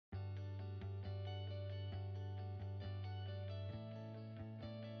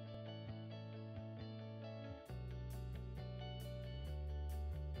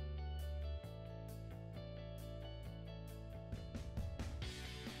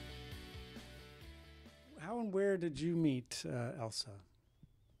and where did you meet Elsa?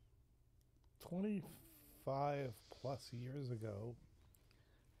 25 plus years ago,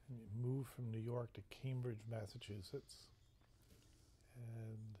 I moved from New York to Cambridge, Massachusetts.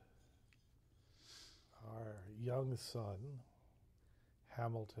 And our young son,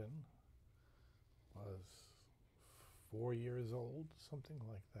 Hamilton, was 4 years old, something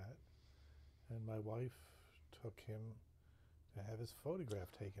like that. And my wife took him to have his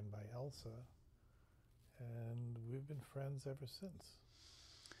photograph taken by Elsa. And we've been friends ever since.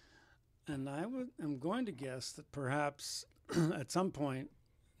 And I'm going to guess that perhaps at some point,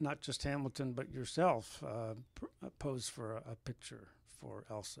 not just Hamilton, but yourself posed for a picture for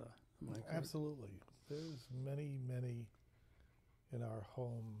Elsa. Am I correct? Absolutely. There's many, many in our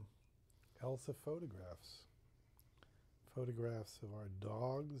home Elsa photographs. Photographs of our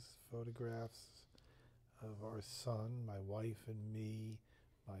dogs, photographs of our son, my wife and me,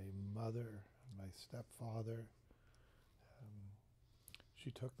 my mother, my stepfather. She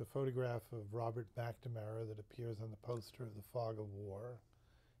took the photograph of Robert McNamara that appears on the poster of The Fog of War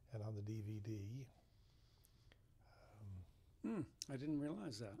and on the DVD. I didn't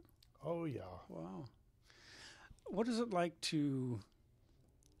realize that. Oh, yeah. Wow. What is it like to,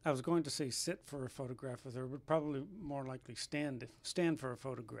 I was going to say sit for a photograph with her, but probably more likely stand for a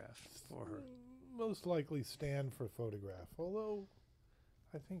photograph for her. Most likely stand for a photograph, although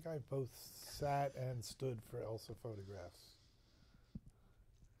I think I both sat and stood for Elsa photographs.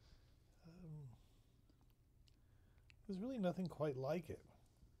 There's really nothing quite like it,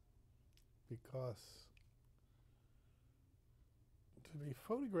 because to be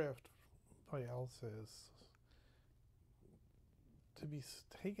photographed by Elsa is to be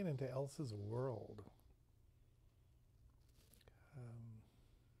taken into Elsa's world.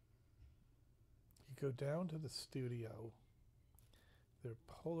 You go down to the studio, there are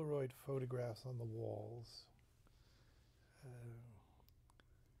Polaroid photographs on the walls.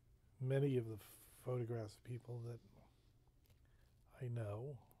 Many of the photographs of people that I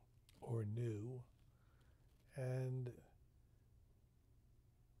know or knew, and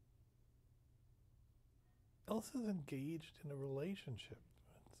Elsa's engaged in a relationship.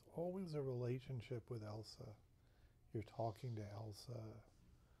 It's always a relationship with Elsa. You're talking to Elsa.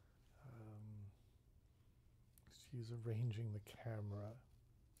 She's arranging the camera.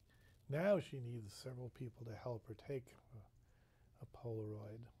 Now she needs several people to help her take a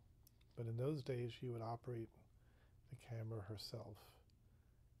Polaroid. But in those days, she would operate the camera herself.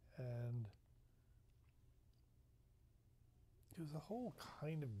 And it was a whole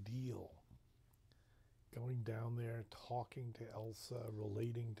kind of deal. Going down there, talking to Elsa,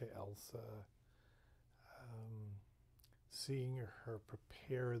 relating to Elsa, seeing her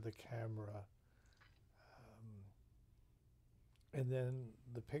prepare the camera, and then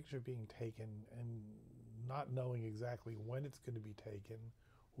the picture being taken and not knowing exactly when it's going to be taken,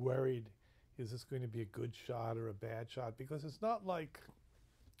 worried, is this going to be a good shot or a bad shot? Because it's not like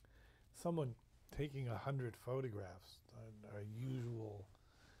someone taking 100 photographs, our usual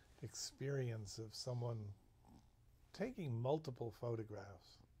experience of someone taking multiple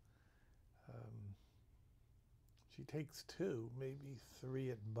photographs. She takes 2, maybe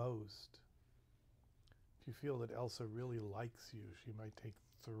 3 at most. If you feel that Elsa really likes you, she might take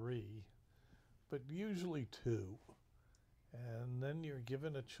 3, but usually 2. And then you're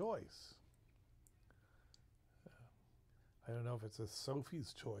given a choice. I don't know if it's a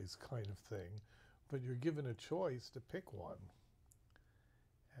Sophie's choice kind of thing, but you're given a choice to pick one.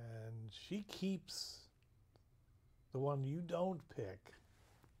 And she keeps the one you don't pick,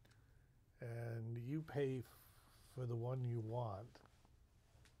 and you pay for the one you want.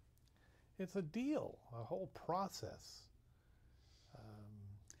 It's a deal, a whole process.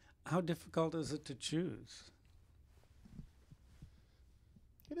 How difficult is it to choose?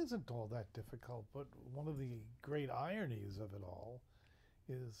 It isn't all that difficult, but one of the great ironies of it all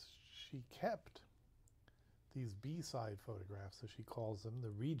is she kept these B-side photographs, as she calls them, the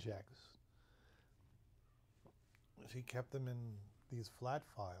rejects. She kept them in these flat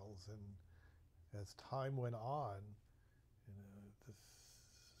files, and as time went on, this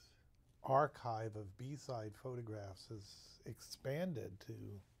archive of B-side photographs has expanded to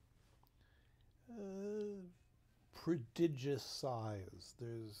prodigious size.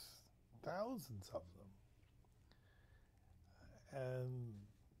 There's thousands of them. And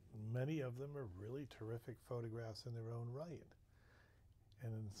many of them are really terrific photographs in their own right.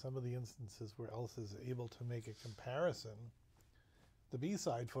 And in some of the instances where Elsa's able to make a comparison, the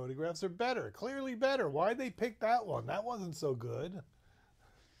B-side photographs are better, clearly better. Why'd they pick that one? That wasn't so good.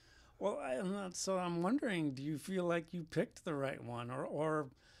 Well, I'm wondering, do you feel like you picked the right one, or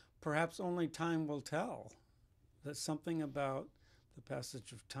perhaps only time will tell? that something about the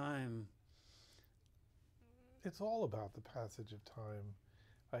passage of time. It's all about the passage of time.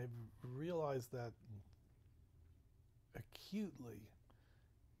 I've realized that acutely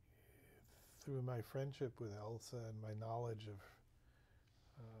through my friendship with Elsa and my knowledge of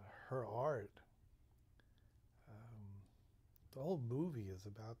her art. The whole movie is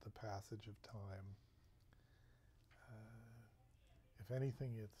about the passage of time. If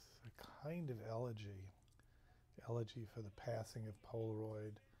anything, it's a kind of elegy for the passing of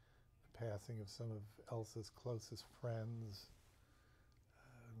Polaroid, the passing of some of Elsa's closest friends.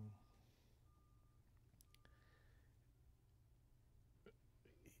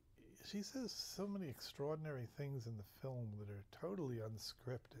 She says so many extraordinary things in the film that are totally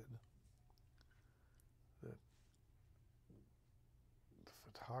unscripted, that the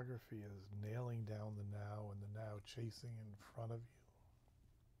photography is nailing down the now and the now chasing in front of you.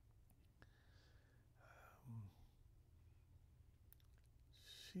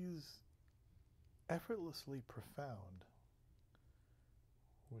 She's effortlessly profound,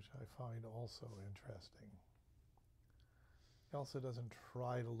 which I find also interesting. Elsa doesn't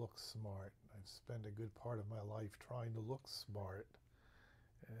try to look smart. I've spent a good part of my life trying to look smart,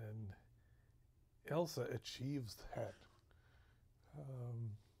 and Elsa achieves that.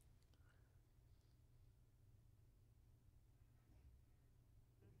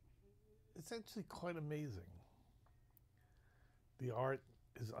 It's actually quite amazing. The art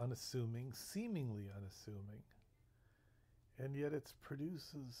is unassuming, seemingly unassuming, and yet it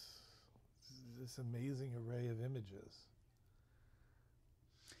produces this amazing array of images.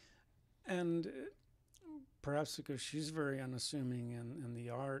 And perhaps because she's very unassuming and the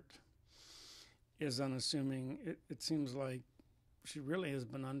art is unassuming, it seems like she really has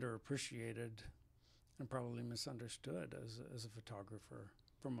been underappreciated and probably misunderstood as a photographer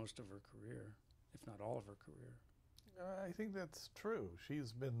for most of her career, if not all of her career. I think that's true.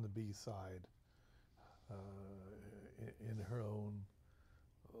 She's been the B-side in her own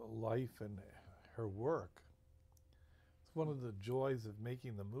life and her work. It's one of the joys of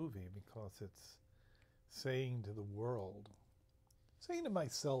making the movie, because it's saying to the world, saying to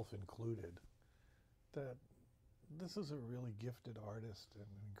myself included, that this is a really gifted artist and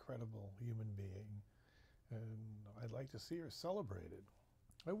an incredible human being, and I'd like to see her celebrated.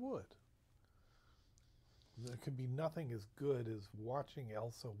 I would. There could be nothing as good as watching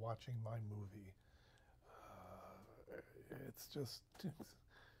Elsa watching my movie. It's just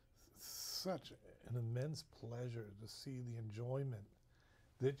such an immense pleasure to see the enjoyment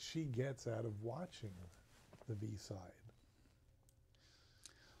that she gets out of watching the B-side.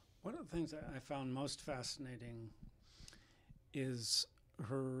 One of the things I found most fascinating is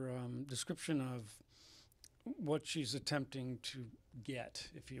her description of what she's attempting to get,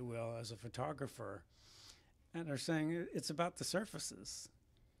 if you will, as a photographer. And they're saying it's about the surfaces.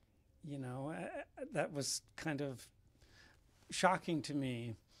 You know, that was kind of shocking to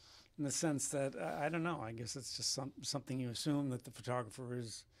me, in the sense that, I don't know, I guess it's just something you assume that the photographer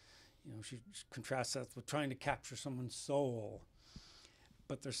is, you know, she contrasts that with trying to capture someone's soul.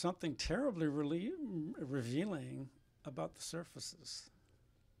 But there's something terribly revealing about the surfaces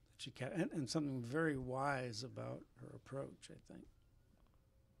that she and something very wise about her approach, I think.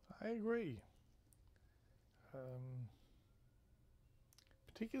 I agree.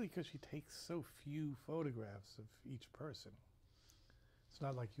 Particularly because she takes so few photographs of each person. It's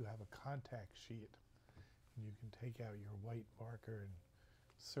not like you have a contact sheet and you can take out your white marker and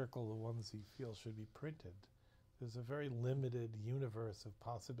circle the ones you feel should be printed. There's a very limited universe of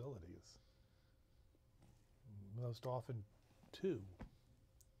possibilities. Most often two.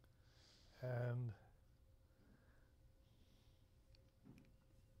 And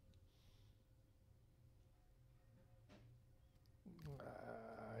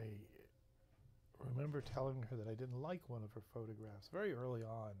I remember telling her that I didn't like one of her photographs very early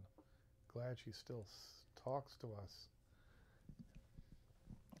on. Glad she still talks to us.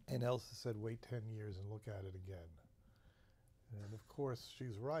 And Elsa said, wait 10 years and look at it again. And of course,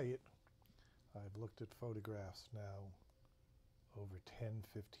 she's right. I've looked at photographs now over 10,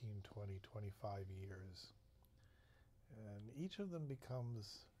 15, 20, 25 years. And each of them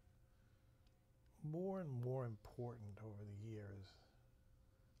becomes more and more important over the years.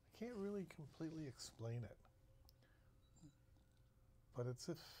 I can't really completely explain it. But it's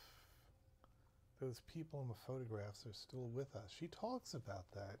if those people in the photographs are still with us. She talks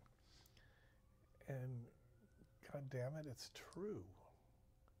about that. And God damn it, it's true.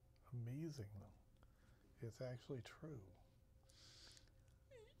 Amazing. It's actually true.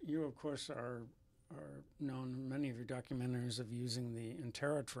 You, of course, are known in many of your documentaries of using the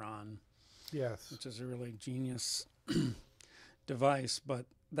Interrotron Yes. which is a really genius device, but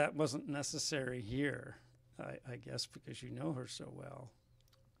that wasn't necessary here, I guess, because you know her so well.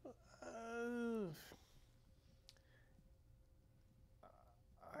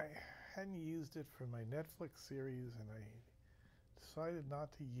 I hadn't used it for my Netflix series, and I decided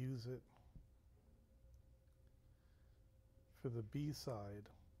not to use it for the B-side.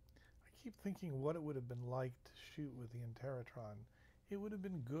 I keep thinking what it would have been like to shoot with the Interrotron. It would have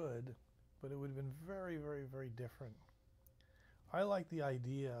been good, but it would have been very, very, very different. I like the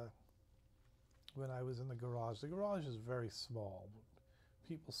idea when I was in the garage. The garage is very small.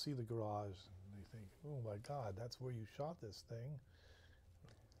 People see the garage and they think, oh my God, that's where you shot this thing.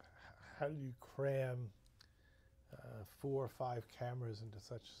 How did you cram 4 or 5 cameras into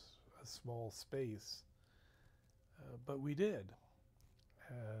such a small space? But we did.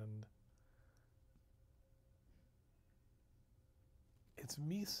 And it's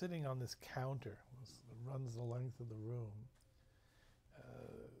me sitting on this counter that runs the length of the room.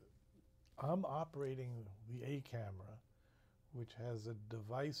 I'm operating the A camera, which has a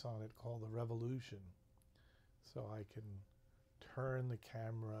device on it called the Revolution. So I can turn the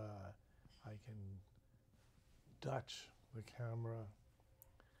camera, I can Dutch the camera,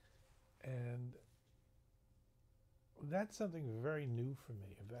 and that's something very new for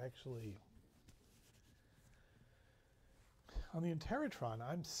me. I've actually, on the Interrotron,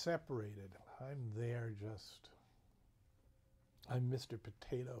 I'm separated. I'm there just, I'm Mr.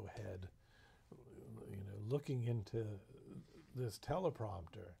 Potato Head, you know, looking into this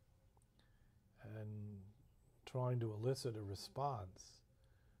teleprompter and trying to elicit a response.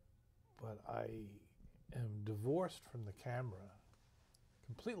 But I am divorced from the camera,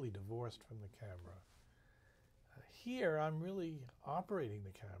 completely divorced from the camera. Here, I'm really operating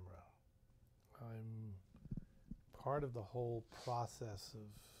the camera. I'm part of the whole process of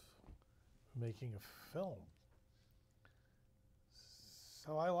making a film.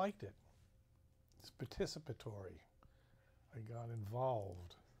 So I liked it. It's participatory. I got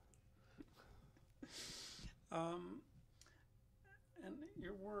involved. And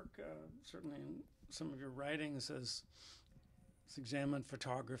your work, certainly in some of your writings, has examined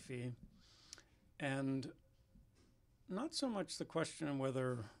photography, and not so much the question of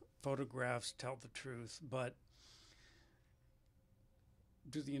whether photographs tell the truth, but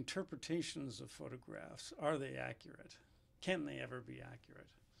do the interpretations of photographs, are they accurate? Can they ever be accurate?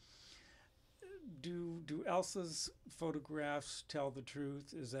 Do Elsa's photographs tell the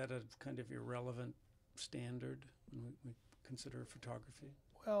truth? Is that a kind of irrelevant standard when we consider photography?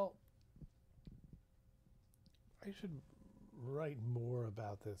 Well, I should write more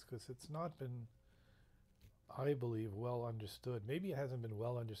about this because it's not been, I believe, well understood. Maybe it hasn't been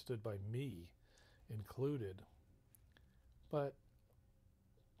well understood by me included. But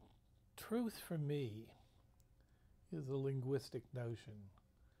truth for me is a linguistic notion.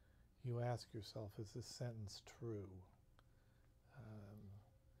 You ask yourself, is this sentence true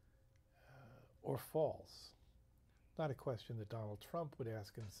or false? Not a question that Donald Trump would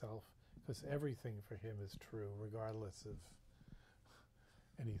ask himself, because everything for him is true, regardless of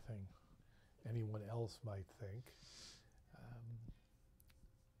anything anyone else might think.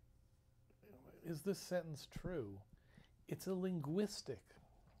 Is this sentence true? It's a linguistic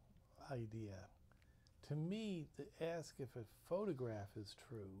idea. To me, to ask if a photograph is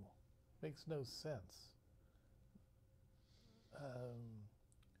true makes no sense.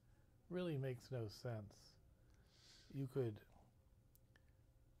 Really makes no sense. You could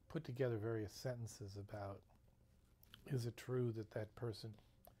put together various sentences about, is it true that that person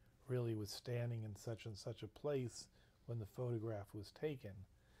really was standing in such and such a place when the photograph was taken?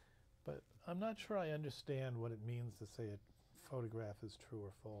 But I'm not sure I understand what it means to say a photograph is true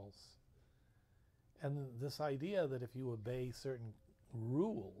or false. And this idea that if you obey certain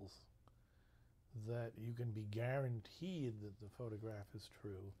rules, that you can be guaranteed that the photograph is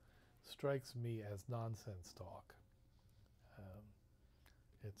true, strikes me as nonsense talk.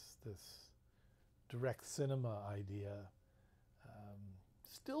 It's this direct cinema idea,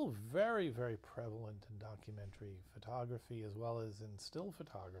 still very, very prevalent in documentary photography as well as in still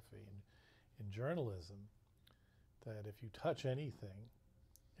photography and in journalism, that if you touch anything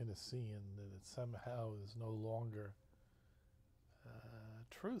in a scene, that it somehow is no longer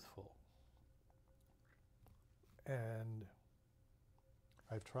truthful. And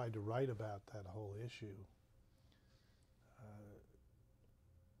I've tried to write about that whole issue.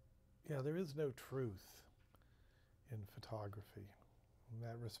 Yeah, there is no truth in photography. In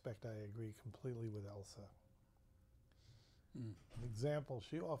that respect, I agree completely with Elsa. An example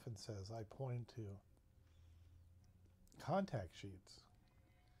she often says, I point to contact sheets.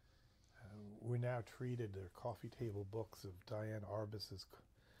 we're now treated, they're coffee table books of Diane Arbus's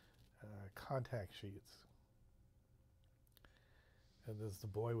contact sheets. And there's the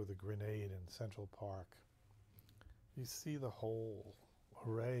boy with a grenade in Central Park. You see the whole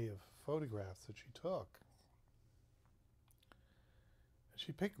array of photographs that she took.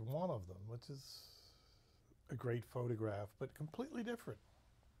 She picked one of them, which is a great photograph, but completely different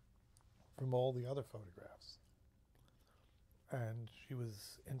from all the other photographs. And she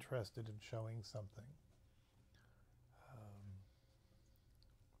was interested in showing something.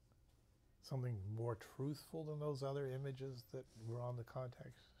 Something more truthful than those other images that were on the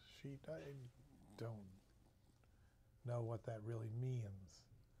contact sheet. I don't know what that really means.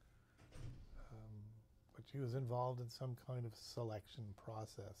 But she was involved in some kind of selection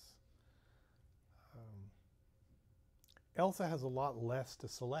process. Elsa has a lot less to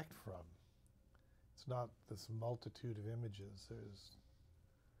select from. It's not this multitude of images. There's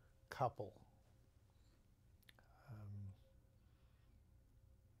a couple.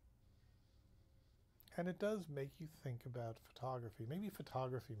 And it does make you think about photography. Maybe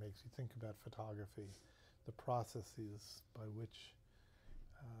photography makes you think about photography, the processes by which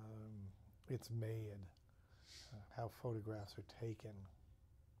it's made, how photographs are taken.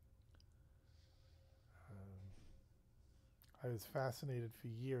 I was fascinated for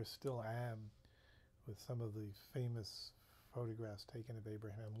years, still am, with some of the famous photographs taken of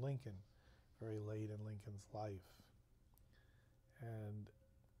Abraham Lincoln, very late in Lincoln's life. And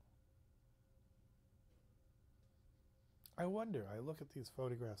I wonder, I look at these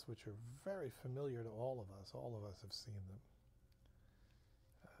photographs which are very familiar to all of us have seen them.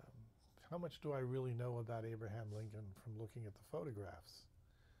 How much do I really know about Abraham Lincoln from looking at the photographs?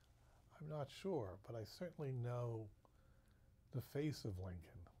 I'm not sure, but I certainly know the face of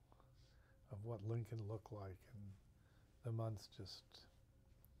Lincoln, of what Lincoln looked like in the months just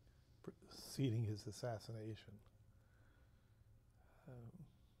preceding his assassination.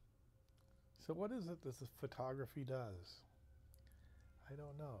 So what is it that this photography does? I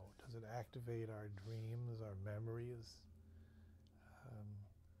don't know. Does it activate our dreams, our memories?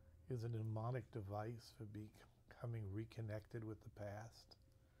 Is it a mnemonic device for becoming reconnected with the past?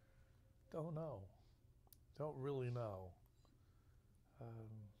 Don't know. Don't really know.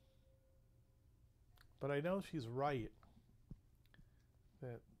 But I know she's right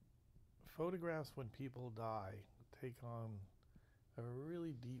that photographs when people die take on a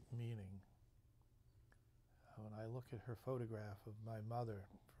really deep meaning. When I look at her photograph of my mother,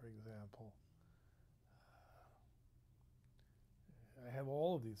 for example, I have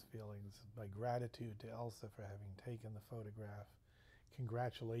all of these feelings. My gratitude to Elsa for having taken the photograph.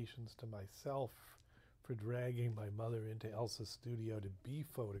 Congratulations to myself for dragging my mother into Elsa's studio to be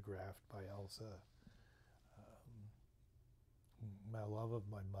photographed by Elsa. My love of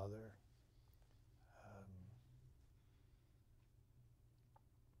my mother.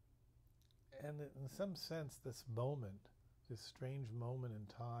 And in some sense, this moment, this strange moment in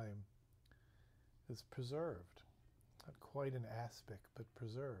time, is preserved. Not quite an aspect, but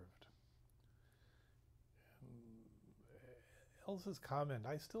preserved. Elsa's comment,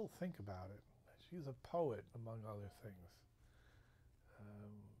 I still think about it. She's a poet, among other things.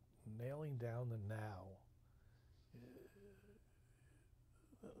 Nailing down the now.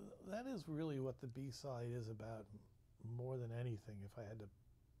 That is really what the B-side is about more than anything, if I had to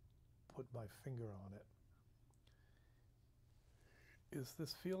put my finger on it, is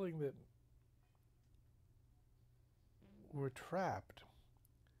this feeling that we're trapped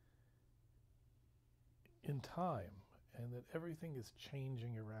in time and that everything is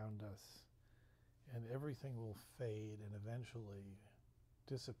changing around us and everything will fade and eventually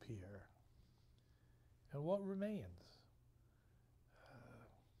disappear. And what remains?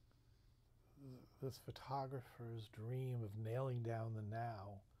 This photographer's dream of nailing down the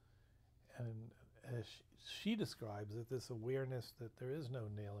now, and as she describes it, this awareness that there is no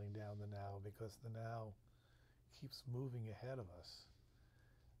nailing down the now because the now keeps moving ahead of us.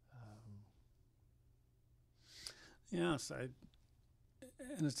 Yes, and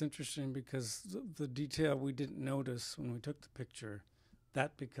it's interesting because the detail we didn't notice when we took the picture,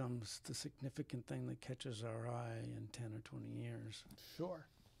 that becomes the significant thing that catches our eye in 10 or 20 years. Sure.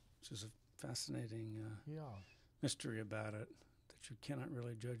 Which is a fascinating mystery about it, that you cannot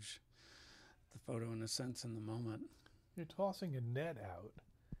really judge the photo in a sense in the moment. You're tossing a net out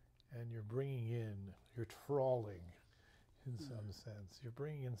and you're bringing in, you're trawling in some sense. You're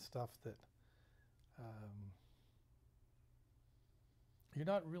bringing in stuff that you're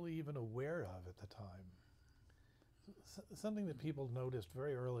not really even aware of at the time. Something that people noticed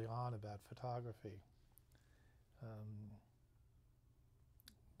very early on about photography.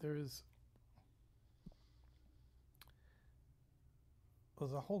 There's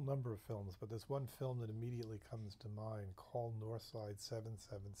there's a whole number of films, but there's one film that immediately comes to mind called Northside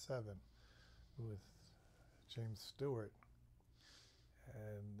 777 with James Stewart.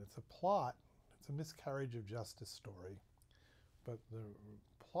 And it's a plot, it's a miscarriage of justice story, but the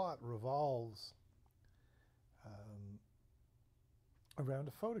plot revolves around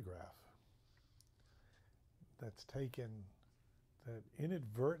a photograph that's taken that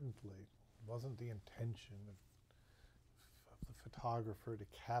inadvertently wasn't the intention of the photographer to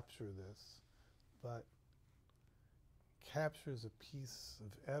capture this, but captures a piece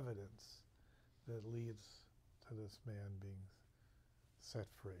of evidence that leads to this man being set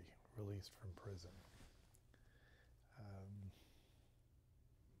free, released from prison.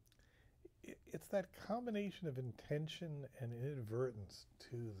 It's that combination of intention and inadvertence,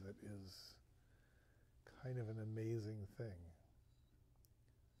 too, that is kind of an amazing thing.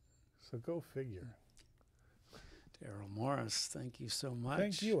 So go figure. Errol Morris, thank you so much.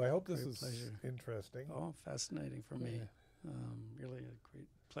 Thank you. I hope this Great is pleasure. interesting. Oh, fascinating for me. Really a great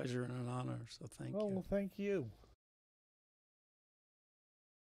pleasure and an honor, so thank you. Well, thank you.